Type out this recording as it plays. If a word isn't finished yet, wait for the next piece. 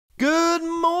Good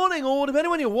morning, or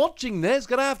depending when you're watching this,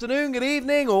 good afternoon, good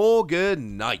evening, or good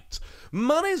night.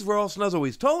 My name's Ross, and as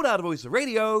always told out of Voice of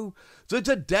Radio, so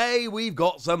today we've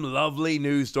got some lovely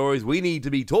news stories we need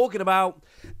to be talking about,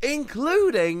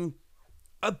 including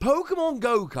a Pokemon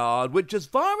Go card, which as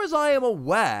far as I am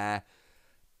aware,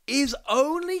 is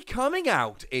only coming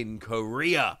out in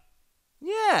Korea.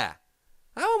 Yeah.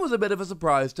 That one was a bit of a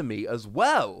surprise to me as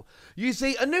well. You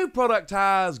see, a new product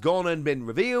has gone and been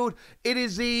revealed. It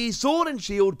is the Sword and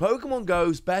Shield Pokemon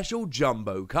Go Special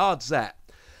Jumbo card set.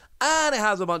 And it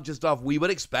has a bunch of stuff we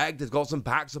would expect. It's got some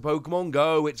packs of Pokemon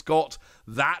Go. It's got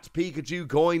that Pikachu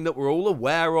coin that we're all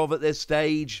aware of at this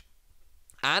stage.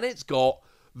 And it's got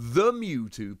the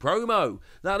Mewtwo promo.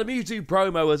 Now, the Mewtwo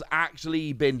promo has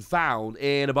actually been found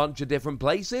in a bunch of different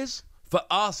places. For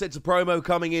us, it's a promo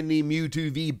coming in the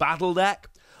Mewtwo V Battle Deck.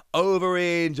 Over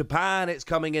in Japan, it's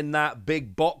coming in that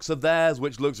big box of theirs,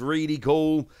 which looks really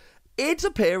cool. It's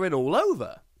appearing all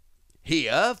over.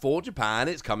 Here, for Japan,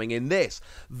 it's coming in this.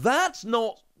 That's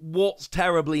not what's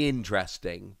terribly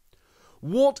interesting.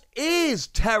 What is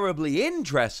terribly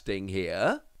interesting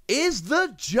here is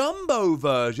the jumbo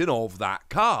version of that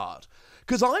card.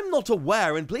 Because I'm not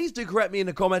aware, and please do correct me in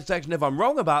the comment section if I'm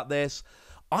wrong about this,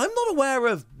 I'm not aware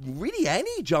of really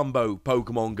any jumbo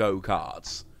Pokemon Go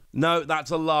cards. No,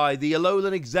 that's a lie. The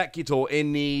Alolan Executor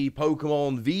in the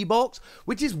Pokemon V box,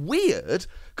 which is weird,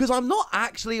 because I'm not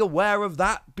actually aware of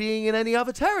that being in any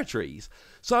other territories.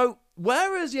 So,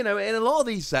 whereas, in a lot of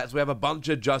these sets, we have a bunch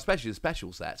of, especially the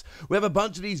special sets, we have a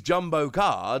bunch of these jumbo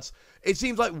cards, it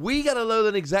seems like we get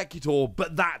Alolan Executor,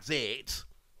 but that's it.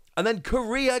 And then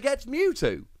Korea gets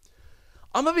Mewtwo.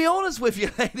 I'm going to be honest with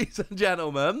you, ladies and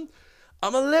gentlemen,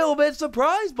 I'm a little bit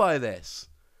surprised by this.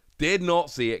 Did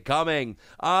not see it coming.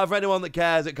 For anyone that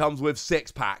cares, it comes with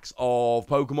 6 packs of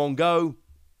Pokemon Go.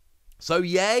 So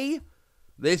yay,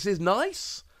 this is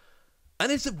nice.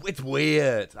 And it's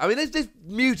weird. I mean, this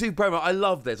Mewtwo promo, I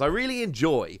love this. I really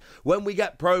enjoy when we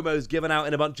get promos given out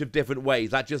in a bunch of different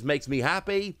ways. That just makes me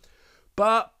happy.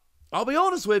 But I'll be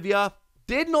honest with you,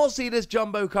 did not see this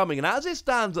jumbo coming. And as it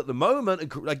stands at the moment,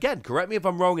 and again, correct me if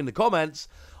I'm wrong in the comments,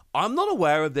 I'm not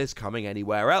aware of this coming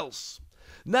anywhere else.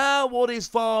 Now, what is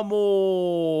far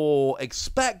more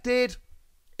expected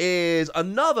is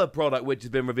another product which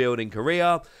has been revealed in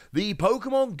Korea, the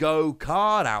Pokemon Go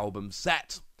card album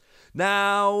set.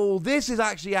 Now, this is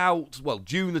actually out,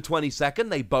 June the 22nd,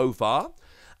 they both are.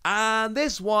 And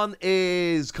this one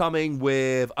is coming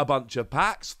with a bunch of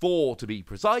packs, 4 to be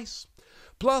precise.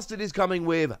 Plus, it is coming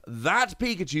with that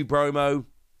Pikachu promo.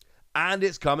 And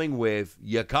it's coming with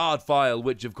your card file,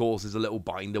 which of course is a little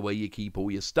binder where you keep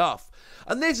all your stuff.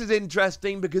 And this is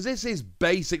interesting because this is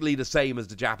basically the same as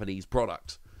the Japanese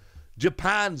product.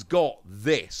 Japan's got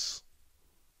this.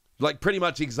 Like pretty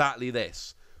much exactly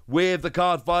this. With the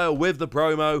card file, with the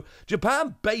promo.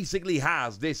 Japan basically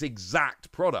has this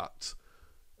exact product.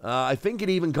 I think it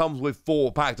even comes with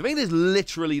 4 packs. I mean, it's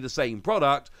literally the same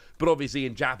product, but obviously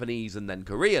in Japanese and then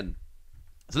Korean.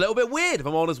 It's a little bit weird if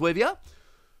I'm honest with you.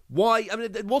 Why? I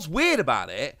mean, what's weird about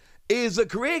it is that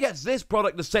Korea gets this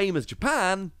product the same as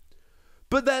Japan,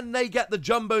 but then they get the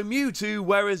Jumbo Mewtwo,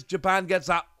 whereas Japan gets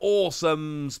that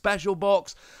awesome special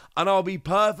box. And I'll be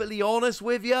perfectly honest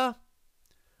with you,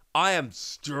 I am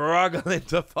struggling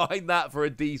to find that for a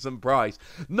decent price.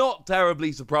 Not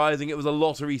terribly surprising. It was a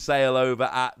lottery sale over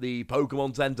at the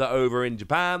Pokemon Center over in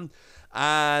Japan,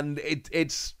 and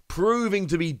it's proving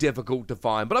to be difficult to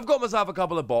find. But I've got myself a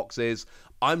couple of boxes.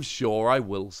 I'm sure I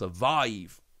will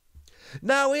survive.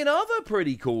 Now, in other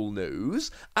pretty cool news,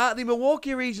 at the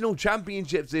Milwaukee Regional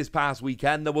Championships this past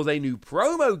weekend, there was a new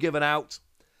promo given out.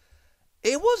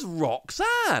 It was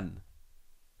Roxanne.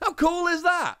 How cool is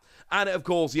that? And it, of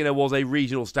course, was a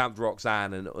regional stamped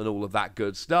Roxanne and all of that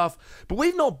good stuff. But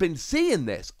we've not been seeing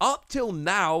this. Up till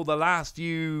now, the last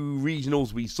few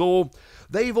regionals we saw,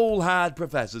 they've all had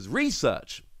Professor's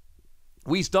Research.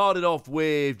 We started off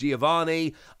with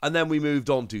Giovanni, and then we moved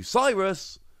on to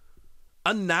Cyrus,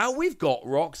 and now we've got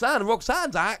Roxanne.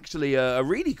 Roxanne's actually a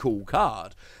really cool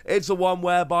card. It's the one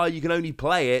whereby you can only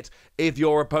play it if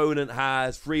your opponent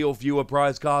has 3 or fewer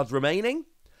prize cards remaining,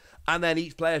 and then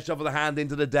each player shuffles a hand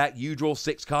into the deck, you draw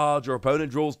 6 cards, your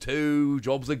opponent draws 2,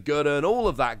 jobs are good, and all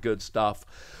of that good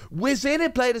stuff. We're seeing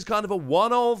it played as kind of a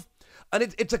one-of, and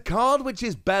it's a card which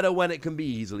is better when it can be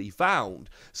easily found.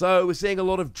 So we're seeing a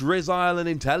lot of Drizzile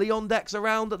and Inteleon decks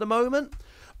around at the moment.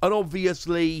 And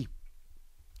obviously,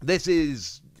 this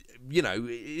is,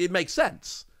 it makes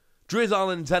sense. Drizzle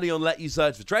and Tennion let you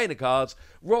search for trainer cards.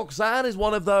 Roxanne is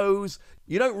one of those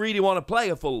you don't really want to play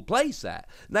a full playset.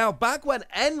 Now, back when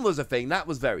N was a thing, that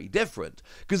was very different.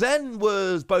 Because N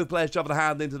was both players shoving a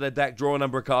hand into their deck, draw a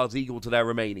number of cards equal to their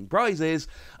remaining prizes.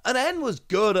 And N was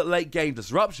good at late game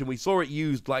disruption. We saw it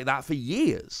used like that for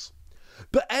years.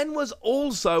 But N was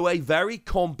also a very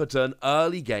competent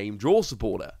early game draw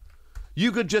supporter.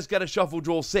 You could just get a shuffle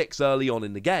draw 6 early on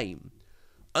in the game.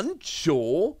 And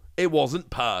sure, it wasn't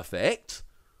perfect,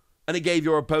 and it gave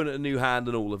your opponent a new hand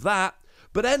and all of that,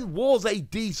 but N was a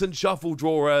decent shuffle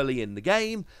draw early in the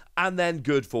game, and then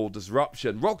good for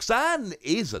disruption. Roxanne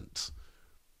isn't,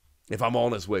 if I'm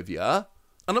honest with you. And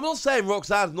I'm not saying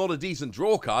Roxanne's not a decent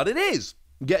draw card, it is.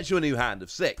 Gets you a new hand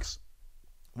of 6.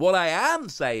 What I am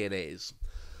saying is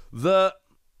that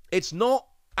it's not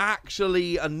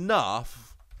actually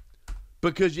enough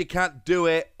because you can't do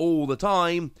it all the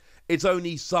time. It's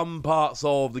only some parts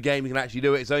of the game you can actually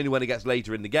do it. It's only when it gets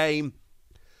later in the game.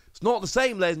 It's not the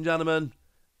same, ladies and gentlemen.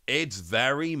 It's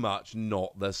very much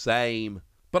not the same.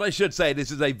 But I should say,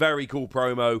 this is a very cool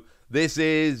promo. This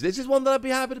is one that I'd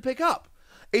be happy to pick up.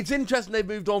 It's interesting they've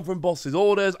moved on from Boss's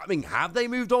Orders. I mean, have they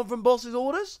moved on from Boss's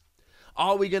Orders?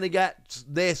 Are we going to get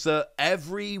this at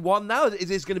every one now? Is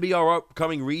this going to be our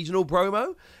upcoming regional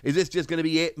promo? Is this just going to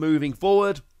be it moving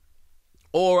forward?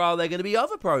 Or are there going to be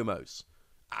other promos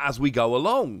as we go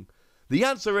along? The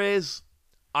answer is,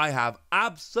 I have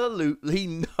absolutely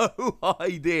no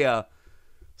idea.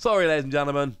 Sorry, ladies and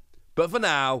gentlemen, but for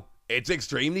now, it's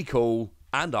extremely cool,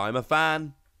 and I'm a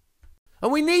fan.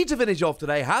 And we need to finish off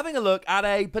today having a look at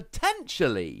a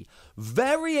potentially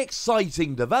very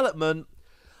exciting development,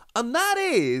 and that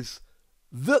is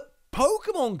that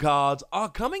Pokemon cards are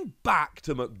coming back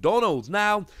to McDonald's.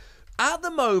 Now, at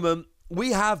the moment,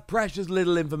 we have precious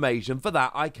little information. For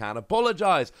that, I can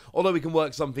apologise. Although we can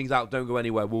work some things out, don't go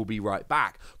anywhere, we'll be right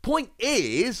back. Point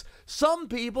is, some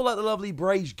people at the lovely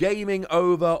Brage Gaming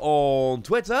over on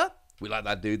Twitter, we like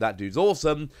that dude's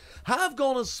awesome, have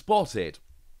gone and spotted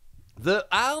that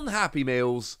on Happy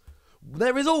Meals,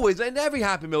 there is always, in every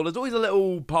Happy Meal, there's always a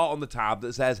little part on the tab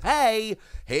that says, hey,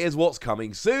 here's what's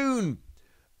coming soon.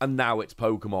 And now it's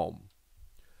Pokemon.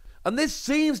 And this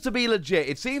seems to be legit.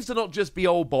 It seems to not just be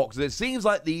old boxes. It seems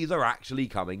like these are actually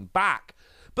coming back.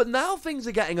 But now things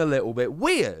are getting a little bit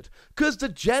weird. Because the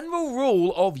general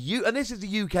rule of and this is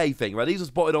the UK thing, right? These are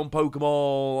spotted on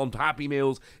Pokemon, on Happy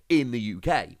Meals in the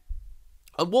UK.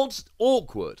 And what's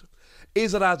awkward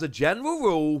is that as a general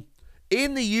rule,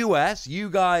 in the US, you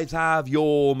guys have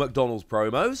your McDonald's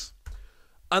promos.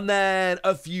 And then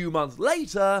a few months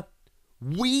later,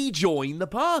 we join the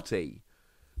party.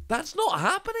 That's not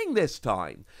happening this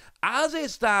time. As it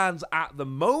stands at the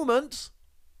moment,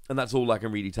 and that's all I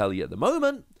can really tell you at the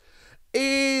moment,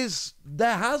 is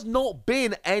there has not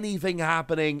been anything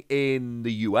happening in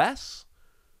the US,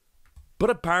 but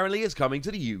apparently it's coming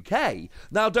to the UK.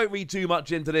 Now, don't read too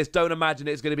much into this. Don't imagine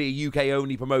it's going to be a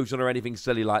UK-only promotion or anything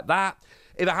silly like that.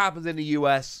 If it happens in the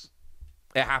US,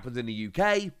 it happens in the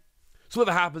UK. So if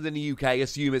it happens in the UK,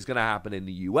 assume it's going to happen in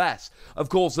the US. Of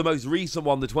course, the most recent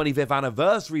one, the 25th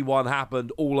anniversary one,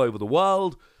 happened all over the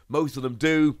world. Most of them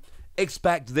do.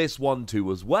 Expect this one to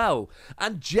as well.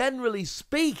 And generally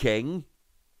speaking,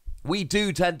 we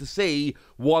do tend to see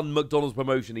one McDonald's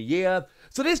promotion a year.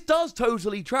 So this does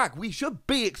totally track. We should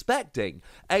be expecting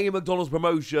a McDonald's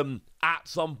promotion at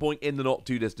some point in the not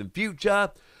too distant future.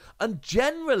 And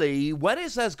generally, when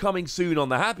it says coming soon on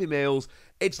the Happy Meals,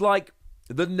 it's like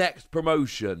the next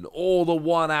promotion or the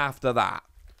one after that.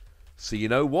 So you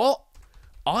know what?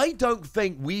 I don't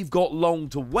think we've got long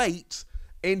to wait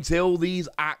until these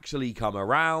actually come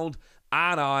around,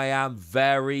 and I am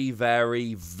very,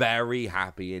 very, very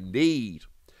happy indeed.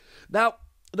 Now,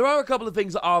 there are a couple of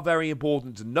things that are very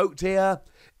important to note here.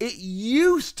 It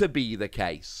used to be the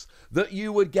case that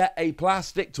you would get a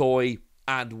plastic toy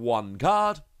and one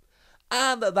card,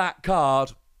 and that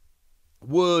card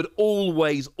would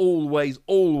always, always,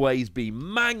 always be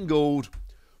mangled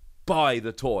by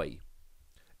the toy.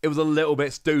 It was a little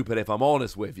bit stupid, if I'm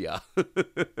honest with you.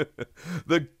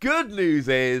 The good news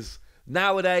is,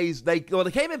 nowadays, they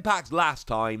came in packs last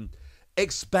time.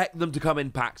 Expect them to come in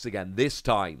packs again this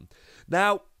time.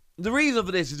 Now, the reason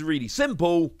for this is really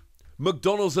simple.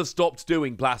 McDonald's has stopped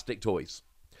doing plastic toys.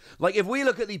 Like, if we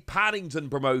look at the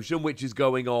Paddington promotion, which is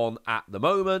going on at the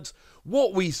moment,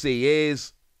 what we see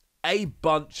is a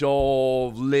bunch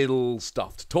of little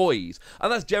stuffed toys.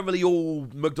 And that's generally all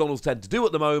McDonald's tend to do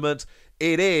at the moment.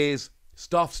 It is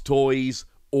stuffed toys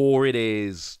or it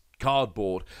is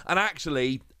cardboard. And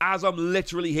actually, as I'm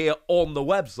literally here on the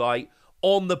website,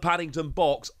 on the Paddington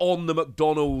box, on the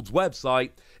McDonald's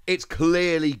website, it's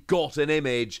clearly got an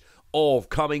image of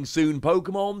coming soon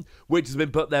Pokemon, which has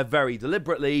been put there very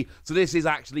deliberately, so this is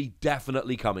actually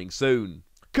definitely coming soon.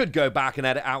 Could go back and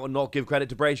edit out and not give credit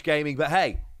to British Gaming, but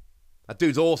hey, that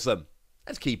dude's awesome.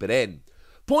 Let's keep it in.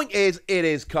 Point is, it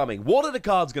is coming. What are the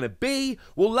cards going to be?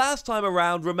 Well, last time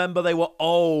around, remember they were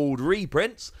old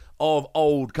reprints of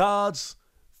old cards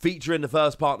featuring the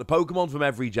first partner Pokemon from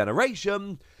every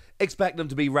generation. Expect them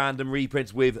to be random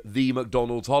reprints with the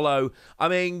McDonald's holo. I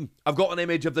mean, I've got an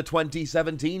image of the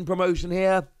 2017 promotion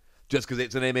here, just because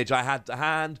it's an image I had to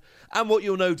hand. And what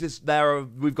you'll notice there,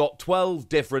 we've got 12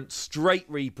 different straight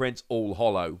reprints, all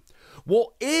holo.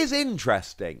 What is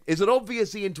interesting is that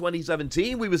obviously in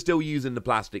 2017, we were still using the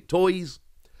plastic toys.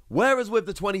 Whereas with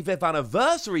the 25th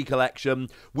anniversary collection,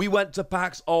 we went to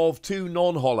packs of 2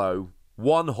 non-holo,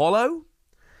 1 holo,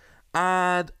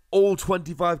 and all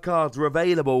 25 cards are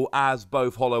available as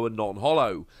both holo and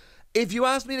non-holo. If you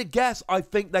ask me to guess, I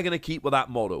think they're going to keep with that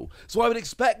model. So I would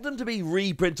expect them to be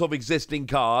reprints of existing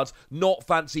cards, not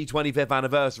fancy 25th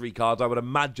anniversary cards. I would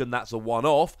imagine that's a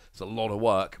one-off. It's a lot of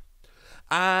work.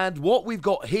 And what we've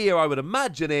got here, I would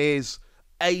imagine, is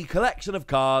a collection of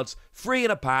cards, 3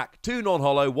 in a pack, 2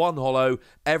 non-holo, 1 holo,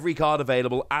 every card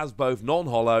available as both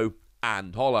non-holo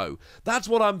and holo. That's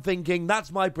what I'm thinking.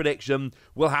 That's my prediction.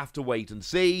 We'll have to wait and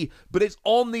see. But it's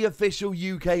on the official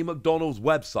UK McDonald's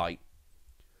website.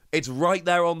 It's right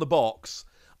there on the box.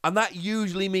 And that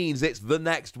usually means it's the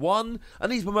next one.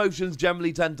 And these promotions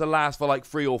generally tend to last for like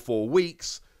 3 or 4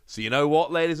 weeks. So you know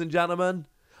what, ladies and gentlemen?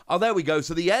 Oh, there we go.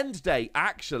 So the end date,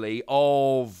 actually,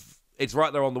 of... It's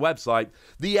right there on the website.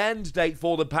 The end date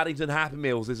for the Paddington Happy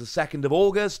Meals is the 2nd of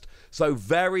August. So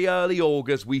very early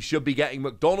August, we should be getting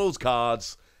McDonald's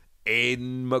cards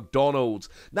in McDonald's.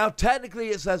 Now, technically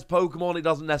it says Pokemon. It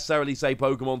doesn't necessarily say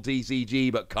Pokemon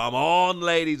TCG, but come on,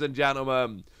 ladies and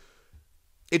gentlemen.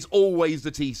 It's always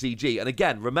the TCG. And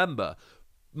again, remember,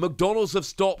 McDonald's have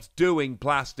stopped doing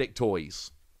plastic toys.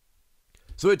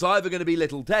 So it's either going to be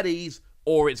little teddies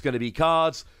or it's going to be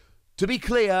cards. To be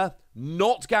clear,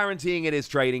 not guaranteeing it is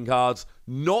trading cards,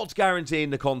 not guaranteeing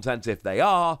the content if they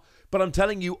are, but I'm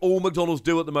telling you, all McDonald's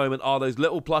do at the moment are those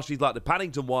little plushies like the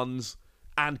Paddington ones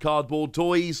and cardboard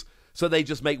toys, so they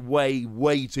just make way,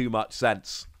 way too much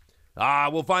sense.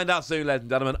 We'll find out soon, ladies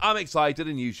and gentlemen. I'm excited,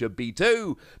 and you should be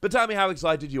too. But tell me how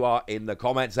excited you are in the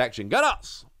comment section. Go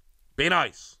nuts! Be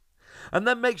nice! And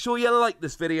then make sure you like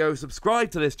this video,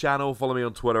 subscribe to this channel, follow me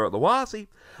on Twitter at TheWasi,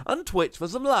 and Twitch for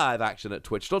some live action at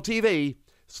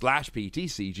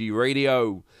twitch.tv/PTCG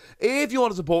Radio. If you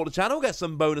want to support the channel, get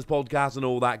some bonus podcasts and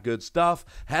all that good stuff,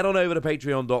 head on over to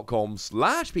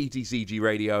patreon.com/PTCG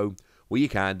Radio, where you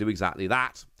can do exactly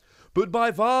that. But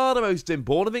by far the most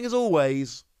important thing, as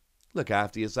always, look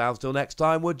after yourselves till next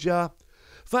time, would ya?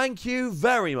 Thank you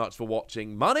very much for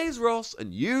watching. My name's Ross,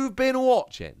 and you've been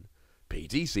watching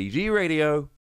PTCG Radio.